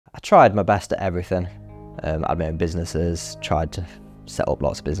tried my best at everything. I'd made businesses, tried to set up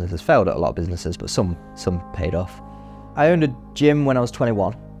lots of businesses, failed at a lot of businesses, but some paid off. I owned a gym when I was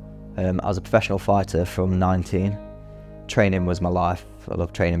 21. I was a professional fighter from 19. Training was my life. I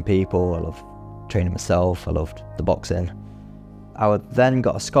loved training people, I loved training myself, I loved the boxing. I then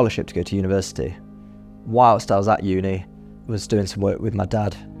got a scholarship to go to university. Whilst I was at uni, I was doing some work with my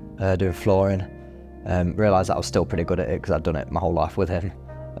dad, doing flooring. Realised that I was still pretty good at it because I'd done it my whole life with him.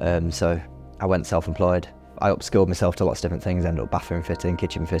 So I went self-employed. I upskilled myself to lots of different things, ended up bathroom fitting,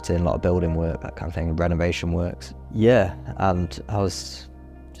 kitchen fitting, a lot of building work, that kind of thing, renovation works. Yeah, and I was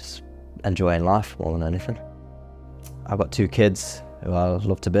just enjoying life more than anything. I've got 2 kids who I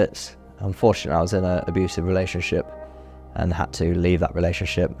love to bits. Unfortunately, I was in an abusive relationship and had to leave that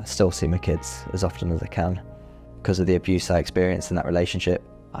relationship. I still see my kids as often as I can. Because of the abuse I experienced in that relationship,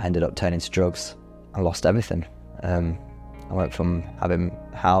 I ended up turning to drugs. I lost everything. I went from having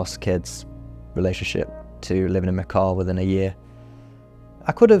a house, kids, relationship, to living in my car within a year.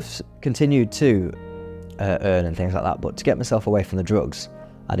 I could have continued to earn and things like that, but to get myself away from the drugs,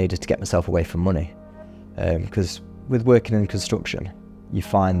 I needed to get myself away from money. Because with working in construction, you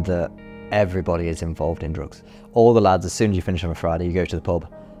find that everybody is involved in drugs. All the lads, as soon as you finish on a Friday, you go to the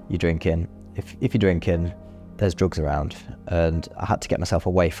pub, you're drinking. If you're drinking, there's drugs around, and I had to get myself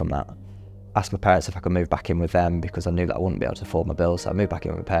away from that. Asked my parents if I could move back in with them because I knew that I wouldn't be able to afford my bills, so I moved back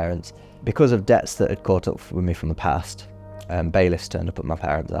in with my parents. Because of debts that had caught up with me from the past, bailiffs turned up at my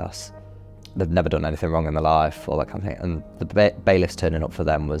parents' house. They'd never done anything wrong in their life, all that kind of thing, and the bailiffs turning up for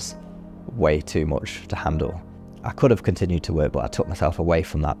them was way too much to handle. I could have continued to work, but I took myself away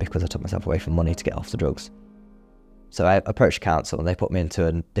from that because I took myself away from money to get off the drugs. So I approached council and they put me into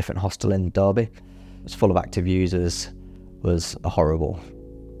a different hostel in Derby. It was full of active users, was horrible.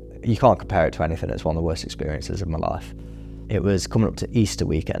 You can't compare it to anything. It's one of the worst experiences of my life. It was coming up to Easter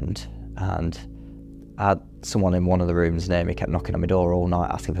weekend and I had someone in one of the rooms near me kept knocking on my door all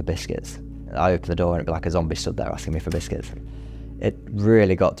night asking for biscuits. I opened the door and it'd be like a zombie stood there asking me for biscuits. It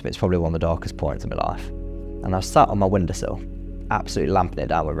really got to me. It's probably one of the darkest points of my life. And I was sat on my windowsill, absolutely lamping it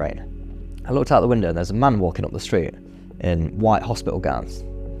down with rain. I looked out the window and there's a man walking up the street in white hospital gowns,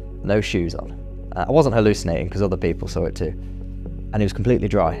 no shoes on. I wasn't hallucinating because other people saw it too. And he was completely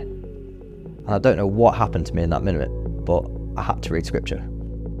dry. And I don't know what happened to me in that minute, but I had to read scripture.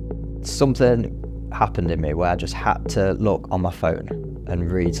 Something happened in me where I just had to look on my phone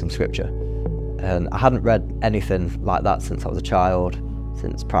and read some scripture. And I hadn't read anything like that since I was a child,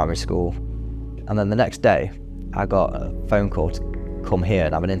 since primary school. And then the next day, I got a phone call to come here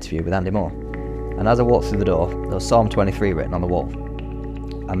and have an interview with Andy Moore. And as I walked through the door, there was Psalm 23 written on the wall.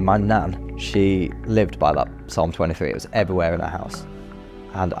 And my nan, she lived by that Psalm 23. It was everywhere in her house.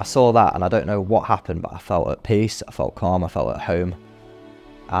 And I saw that and I don't know what happened, but I felt at peace, I felt calm, I felt at home.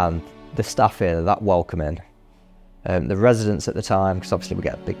 And the staff here, that welcoming. The residents at the time, because obviously we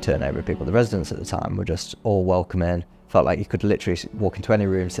get a big turnover of people, the residents at the time were just all welcoming. Felt like you could literally walk into any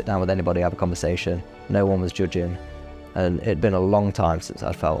room, sit down with anybody, have a conversation. No one was judging. And it'd been a long time since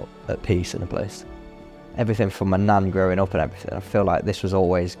I'd felt at peace in a place. Everything from my nan growing up and everything, I feel like this was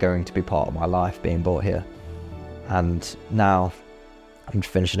always going to be part of my life being brought here. And now I'm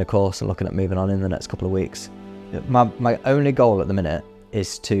finishing a course and looking at moving on in the next couple of weeks. My only goal at the minute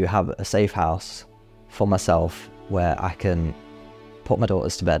is to have a safe house for myself where I can put my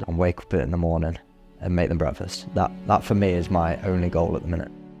daughters to bed and wake up in the morning and make them breakfast. That for me is my only goal at the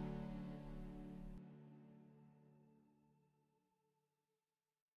minute.